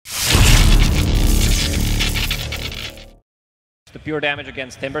The pure damage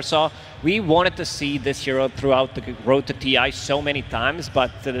against Timbersaw. We wanted to see this hero throughout the road to TI so many times,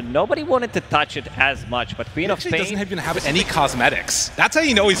 but nobody wanted to touch it as much. But Queen of Spain doesn't even have any cosmetics. That's how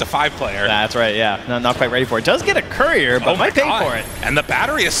you know he's a 5-player. That's right, yeah. No, not quite ready for it. Does get a courier, but might pay for it. And the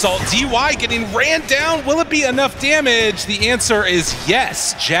battery assault, DY getting ran down. Will it be enough damage? The answer is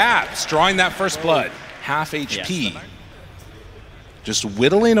yes. Jabs drawing that first blood. Half HP. Yes. Just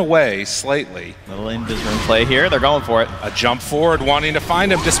whittling away slightly. Little indiscipline play here. They're going for it. A jump forward, wanting to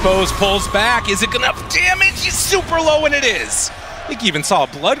find him. Dispose pulls back. Is it enough damage? He's super low, and it is. I think you even saw a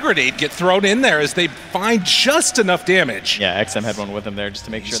blood grenade get thrown in there as they find just enough damage. Yeah, XM had one with him there just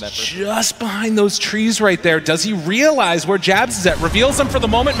to make sure that. Just behind those trees right there. Does he realize where Jabs is at? Reveals him for the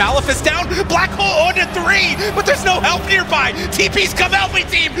moment. Malefice down. Black hole on to 3, but there's no help nearby. TP's come help me,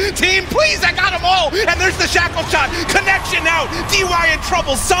 team. Team, please, I got them all. And there's the shackle shot. Connection out. DY in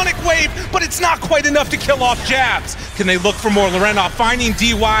trouble. Sonic wave, but it's not quite enough to kill off Jabs. Can they look for more? Lorenov finding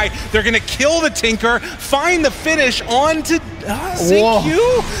DY. They're going to kill the Tinker. Find the finish on to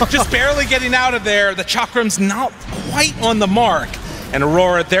Xtreme. Just barely getting out of there. The Chakram's not quite on the mark. And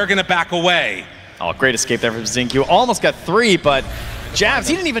Aurora, they're going to back away. Oh, great escape there from Xingqiu. Almost got 3, but Jabs,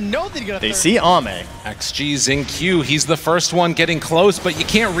 he didn't even know that he got a third. They see Ame. XG Xingqiu, he's the first one getting close, but you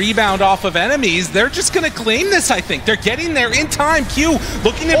can't rebound off of enemies. They're just going to claim this, I think. They're getting there in time. Q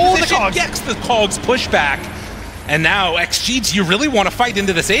looking in position, gets the Cogs pushback. And now, XG, do you really want to fight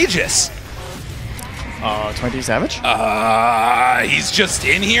into this Aegis? 23 Savage? He's just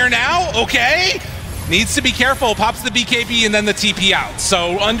in here now, okay. Needs to be careful, pops the BKB and then the TP out.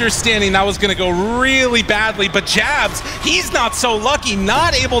 So understanding that was gonna go really badly, but Jabs, he's not so lucky,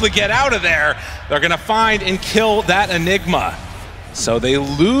 not able to get out of there. They're gonna find and kill that Enigma. So they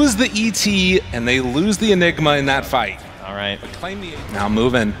lose the ET and they lose the Enigma in that fight. All right. Now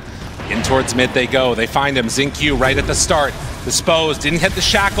moving in towards mid they go. They find him, Xingqiu right at the start. Dispose, didn't hit the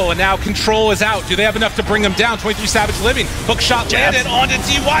shackle, and now Control is out. Do they have enough to bring him down? 23 Savage living. Hook shot landed onto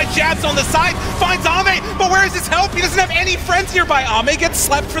DY. Jabs on the side, finds Ame, but where is his help? He doesn't have any friends nearby. Ame gets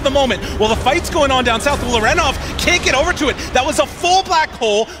slept for the moment. Well, the fight's going on down south. Lorenov can't get over to it. That was a full black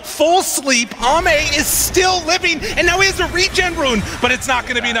hole, full sleep. Ame is still living, and now he has a regen rune, but it's not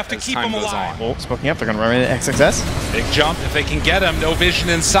going to be enough to keep him alive. Well, smoking up, they're going to run into XXS. Big jump if they can get him. No vision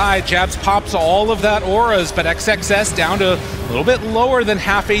inside. Jabs pops all of that auras, but XXS down to a little bit lower than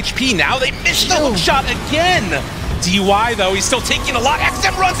half HP. Now they missed the hook shot again. DY though, he's still taking a lot.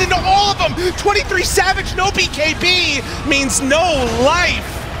 XM runs into all of them. 23 Savage, no BKB means no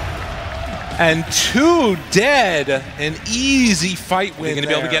life. And 2 dead. An easy fight win. They're going to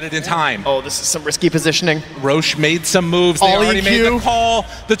be able to get it in time. Oh, this is some risky positioning. Roche made some moves. They already made the call.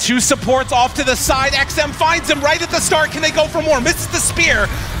 The 2 supports off to the side. XM finds him right at the start. Can they go for more? Misses the spear.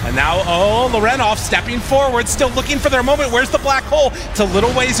 And now, Lorenov stepping forward, still looking for their moment. Where's the black hole? It's a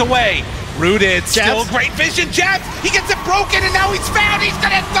little ways away. Rooted, still great vision. Jabs, he gets it broken, and now he's found. He's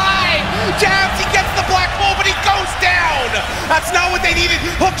gonna die. Jabs, he gets the black hole, but he goes down. That's not what they needed.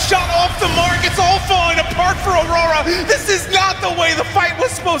 Hook shot off the mark. It's all falling apart for Aurora. This is not the way the fight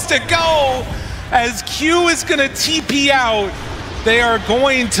was supposed to go. As Q is gonna TP out, they are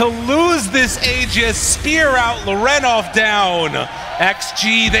going to lose this Aegis. Spear out, Lorenov down.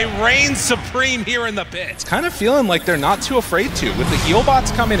 XG, they reign supreme here in the pit. It's kind of feeling like they're not too afraid to. With the heal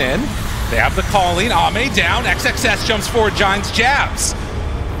bots coming in, they have the calling. Ame down, XXS jumps forward, Giants Jabs.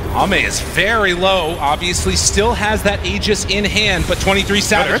 Ame is very low, obviously still has that Aegis in hand, but 23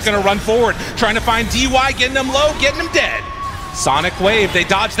 Savage is gonna run forward, trying to find DY, getting him low, getting him dead. Sonic wave, they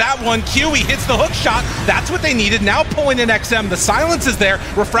dodge that one. Q, he hits the hook shot. That's what they needed. Now pulling in XM. The silence is there.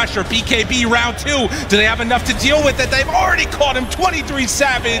 Refresher, BKB round 2. Do they have enough to deal with it? They've already caught him. 23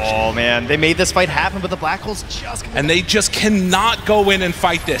 Savage. Oh man, they made this fight happen, but the Black Hole's just... And they just cannot go in and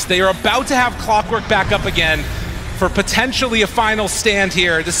fight this. They are about to have Clockwork back up again for potentially a final stand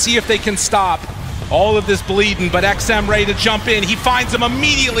here to see if they can stop all of this bleeding, but XM ready to jump in. He finds him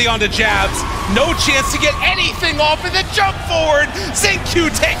immediately onto Jabs. No chance to get anything off of the jump forward. Xingqiu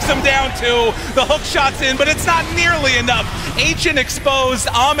takes him down too. The hook shot's in, but it's not nearly enough. Ancient exposed.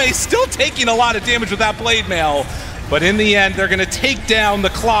 Ame still taking a lot of damage with that blade mail. But in the end, they're gonna take down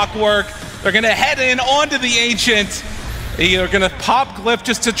the Clockwork. They're gonna head in onto the Ancient. They're going to pop Glyph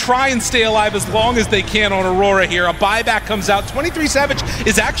just to try and stay alive as long as they can on Aurora here. A buyback comes out. 23 Savage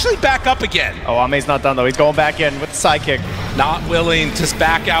is actually back up again. Oh, Ame's not done though. He's going back in with the sidekick. Not willing to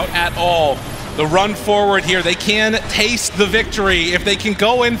back out at all. The run forward here, they can taste the victory. If they can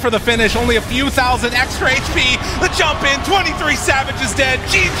go in for the finish, only a few thousand extra HP. The jump in, 23 Savage is dead.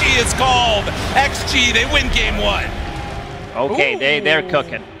 GG is called. XG, they win game 1. Okay, they're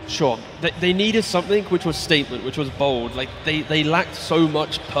cooking. Sure. They needed something which was statement, which was bold. Like, they lacked so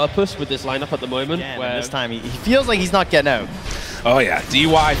much purpose with this lineup at the moment. Yeah, where this time he feels like he's not getting out. Oh yeah,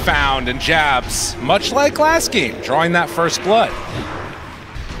 DY found, and Jabs, much like last game, drawing that first blood.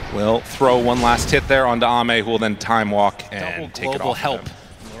 Will throw one last hit there onto Ame, who will then time walk and take it off help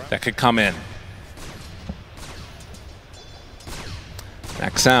that could come in.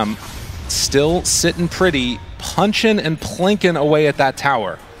 XM still sitting pretty, punching and plinking away at that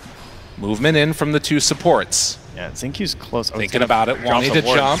tower. Movement in from the two supports. Yeah, Xinkyu's close. Thinking about it, wanting to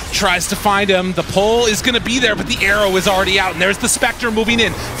jump, tries to find him. The pull is going to be there, but the arrow is already out, and there's the Spectre moving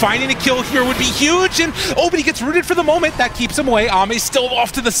in. Finding a kill here would be huge, and but he gets rooted for the moment. That keeps him away. Ame's still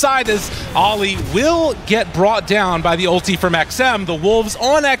off to the side as Ollie will get brought down by the ulti from XM. The Wolves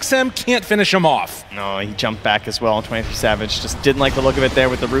on XM can't finish him off. No, he jumped back as well on 23 Savage. Just didn't like the look of it there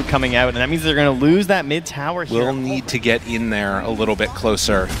with the root coming out, and that means they're going to lose that mid tower here. We'll need to get in there a little bit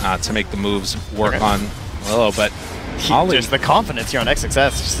closer to make the moves work on Willow, but Ollie, just the confidence here on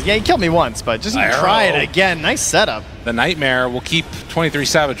XXS. Just, yeah, he killed me once, but just try it again. Nice setup. The Nightmare will keep 23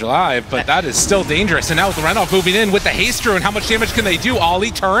 Savage alive, but that is still dangerous. And now with the Renoff moving in with the haste through, and how much damage can they do?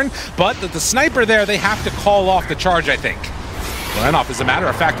 Ollie turn, but the sniper there, they have to call off the charge, I think. Renoff, as a matter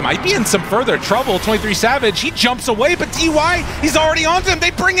of fact, might be in some further trouble. 23 Savage, he jumps away, but DY, he's already onto him.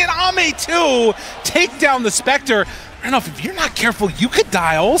 They bring in Ame too. Take down the Spectre. Renoff, if you're not careful, you could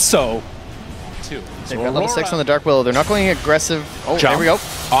die also. They've got level 6 on the Dark Willow. They're not going aggressive. Oh, Jump. there we go.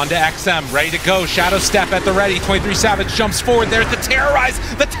 On to XM, ready to go. Shadow Step at the ready. 23 Savage jumps forward. There's the Terrorize.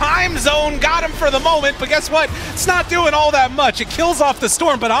 The time zone got him for the moment, but guess what? It's not doing all that much. It kills off the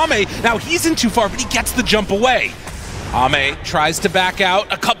Storm, but Ame, now he's in too far, but he gets the jump away. Ame tries to back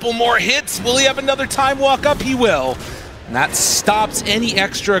out. A couple more hits. Will he have another time walk up? He will. And that stops any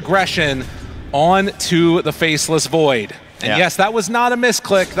extra aggression onto the Faceless Void. And yes, that was not a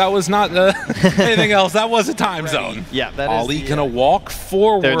misclick. That was not anything else. That was a time zone. Yeah, that Ollie is gonna walk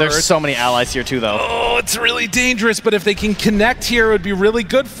forward. There's so many allies here too, though. Oh, it's really dangerous, but if they can connect here, it would be really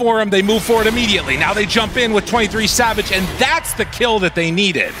good for them. They move forward immediately. Now they jump in with 23 Savage, and that's the kill that they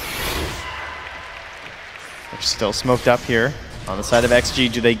needed. They're still smoked up here. On the side of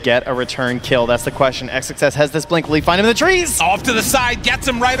XG, do they get a return kill? That's the question. XXS has this blink. Will he find him in the trees? Off to the side, gets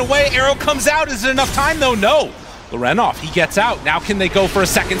him right away. Arrow comes out. Is it enough time, though? No. Renoff, he gets out. Now can they go for a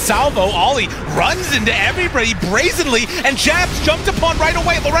second salvo? Ollie runs into everybody brazenly, and Jabs jumped upon right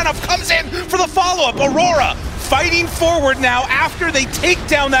away. Renoff comes in for the follow-up. Aurora fighting forward now after they take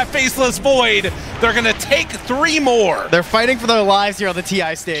down that Faceless Void. They're going to take 3 more. They're fighting for their lives here on the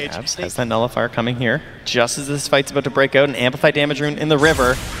TI stage. Jabs has that Nullifier coming here just as this fight's about to break out. An Amplify damage rune in the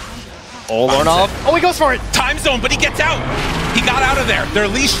river. Oh, Lornov. Oh, he goes for it. Time zone, but he gets out. He got out of there. They're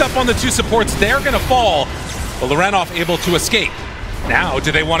leashed up on the 2 supports. They're going to fall. But Renoff able to escape. Now,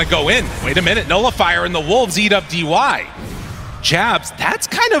 do they want to go in? Wait a minute, Nullifier and the Wolves eat up DY. Jabs, that's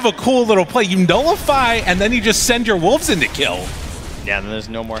kind of a cool little play. You nullify, and then you just send your Wolves in to kill. Yeah, then there's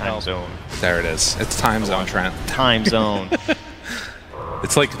no more time zone. There it is. It's time zone, Trent. Time zone.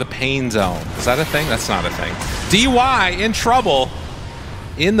 It's like the pain zone. Is that a thing? That's not a thing. DY in trouble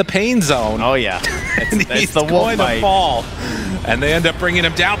in the pain zone. Oh, yeah. He's the going to fall. And they end up bringing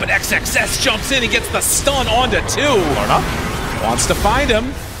him down, but XXS jumps in and gets the stun onto 2. Wants to find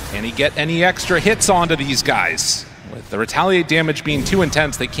him. Can he get any extra hits onto these guys? With the retaliate damage being too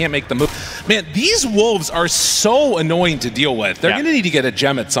intense, they can't make the move. Man, these Wolves are so annoying to deal with. They're going to need to get a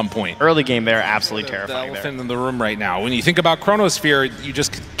gem at some point. Early game, they're absolutely terrifying. The elephant in the room right now. When you think about Chronosphere, you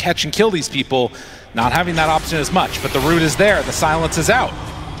just catch and kill these people, not having that option as much. But the root is there. The silence is out.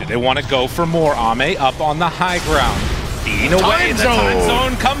 Do they want to go for more? Ame up on the high ground. Being away, the time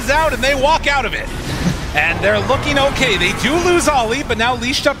zone comes out and they walk out of it. And they're looking okay. They do lose Ollie, but now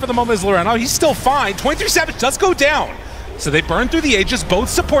leashed up for the moment is Loreno. He's still fine. 23 Savage does go down. So they burn through the ages. Both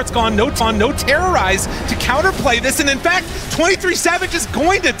supports gone. No ton, no Terrorize to counterplay this. And in fact, 23 Savage is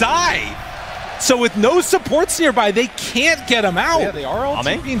going to die. So with no supports nearby, they can't get him out. Yeah, they are all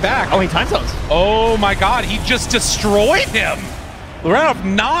taking back. Oh, he time zones. Oh my God, he just destroyed him. Lorenov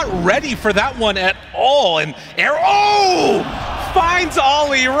not ready for that one at all, and finds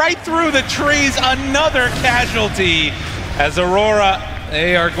Ollie right through the trees. Another casualty as Aurora,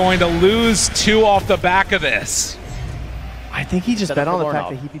 they are going to lose 2 off the back of this. I think he just bet on the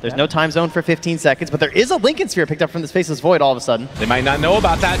fact that there's no time zone for 15 seconds, but there is a Lincoln Sphere picked up from this Faceless Void all of a sudden. They might not know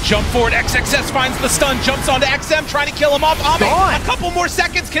about that. Jump forward, XXS finds the stun, jumps onto XM, trying to kill him off. Ame, a couple more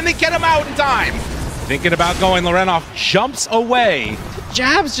seconds, can they get him out in time? Thinking about going, Lorenov jumps away.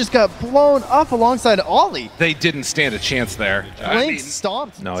 Jabs just got blown up alongside Ollie. They didn't stand a chance there. Blink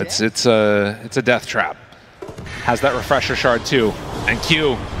stomped. No, it's a death trap. Has that refresher shard too. And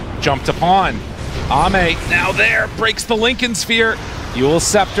Q jumped upon. Ame now there, breaks the Lincoln Sphere. Eul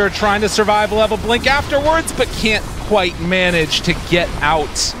Scepter trying to survive level blink afterwards, but can't quite manage to get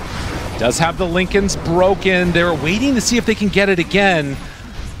out. Does have the Lincolns broken. They're waiting to see if they can get it again.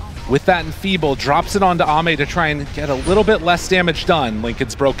 With that enfeeble, drops it onto Ame to try and get a little bit less damage done.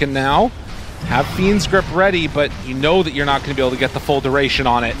 Lincoln's broken now. Have Fiend's Grip ready, but you know that you're not going to be able to get the full duration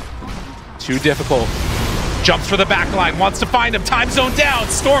on it. Too difficult. Jumps for the back line, wants to find him. Time zone down.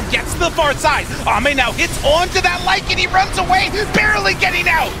 Storm gets to the far side. Ame now hits onto that Lycan. He runs away, barely getting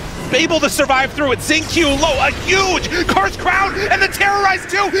out. Able to survive through it. Xingqiu low, a huge Curse Crown, and the Terrorize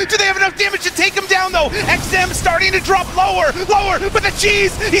too. Do they have enough damage to take him down though? XM starting to drop lower, but the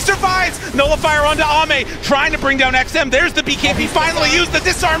cheese, he survives. Nullifier onto Ame, trying to bring down XM. There's the BKB finally used. The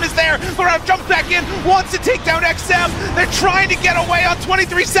disarm is there. Aurora jumps back in, wants to take down XM. They're trying to get away on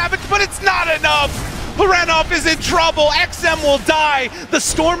 23 Savage, but it's not enough. Lorenov is in trouble. XM will die. The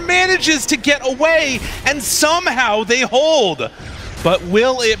Storm manages to get away, and somehow they hold. But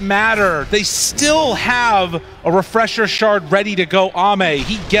will it matter? They still have a Refresher Shard ready to go. Ame,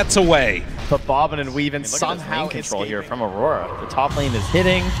 he gets away. But bobbing and weaving somehow control here from Aurora. The top lane is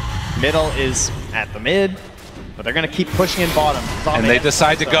hitting, middle is at the mid, but they're going to keep pushing in bottom. And they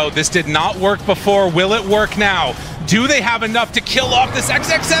decide to go. This did not work before. Will it work now? Do they have enough to kill off this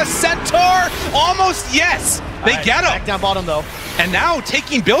XXS Centaur? Almost yes. They get him. Back down bottom though. And now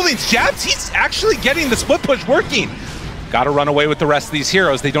taking buildings. Jabs, he's actually getting the split push working. Got to run away with the rest of these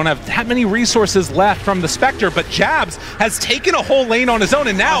heroes. They don't have that many resources left from the Spectre, but Jabs has taken a whole lane on his own,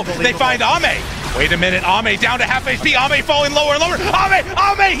 and now they find Ame. Wait a minute, Ame down to half HP. Ame falling lower and lower.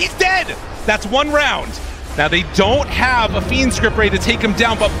 Ame, he's dead. That's one round. Now they don't have a Fiend Script ready to take him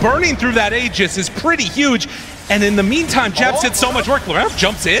down, but burning through that Aegis is pretty huge. And in the meantime, Jabs did so much work. Lorenov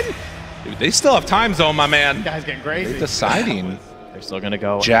jumps in. Dude, they still have time zone, my man. You guys getting crazy. They're deciding. They're still gonna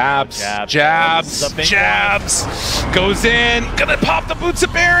go. Jabs. Goes in, gonna pop the Boots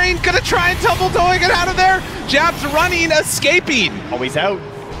of Bearing, gonna try and tumble toe get out of there. Jabs running, escaping. Always out.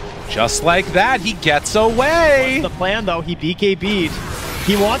 Just like that, he gets away. What's the plan though? He BKB'd.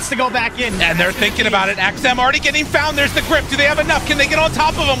 He wants to go back in. And they're thinking about it. XM already getting found. There's the grip. Do they have enough? Can they get on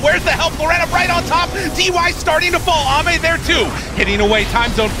top of him? Where's the help? Lorena right on top. DY starting to fall. Ame there too. Hitting away.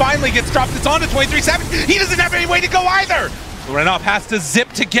 Time zone finally gets dropped. It's on to 23 Savage. He doesn't have any way to go either. Lorenov has to zip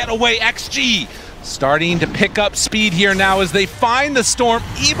to get away. XG starting to pick up speed here now as they find the Storm,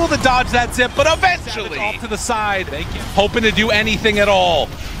 able to dodge that zip, but eventually off to the side, hoping to do anything at all.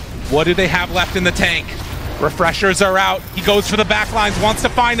 What do they have left in the tank? Refreshers are out. He goes for the back lines, wants to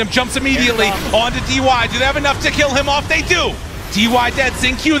find him, jumps immediately onto DY. Do they have enough to kill him off? They do. DY dead.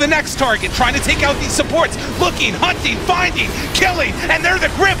 Xingqiu the next target, trying to take out these supports. Looking, hunting, finding, killing, and they're the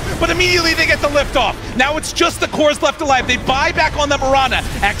grip, but immediately they get the lift off. Now it's just the cores left alive. They buy back on the Mirana.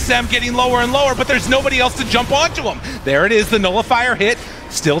 XM getting lower and lower, but there's nobody else to jump onto him. There it is, the nullifier hit.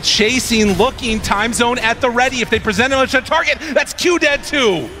 Still chasing, looking, time zone at the ready. If they present him as a target, that's Q dead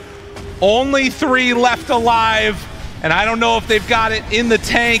too. Only 3 left alive, and I don't know if they've got it in the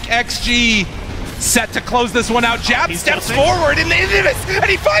tank. XG set to close this one out. Jab steps forward in the Innovis, and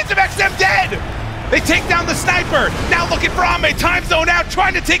he finds him. XM dead. They take down the sniper. Now looking for Ame. Time zone out,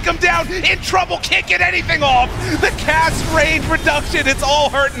 trying to take him down. In trouble, can't get anything off. The cast range reduction, it's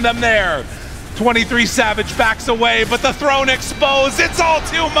all hurting them there. 23 Savage backs away, but the throne exposed. It's all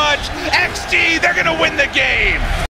too much. XG, they're gonna win the game.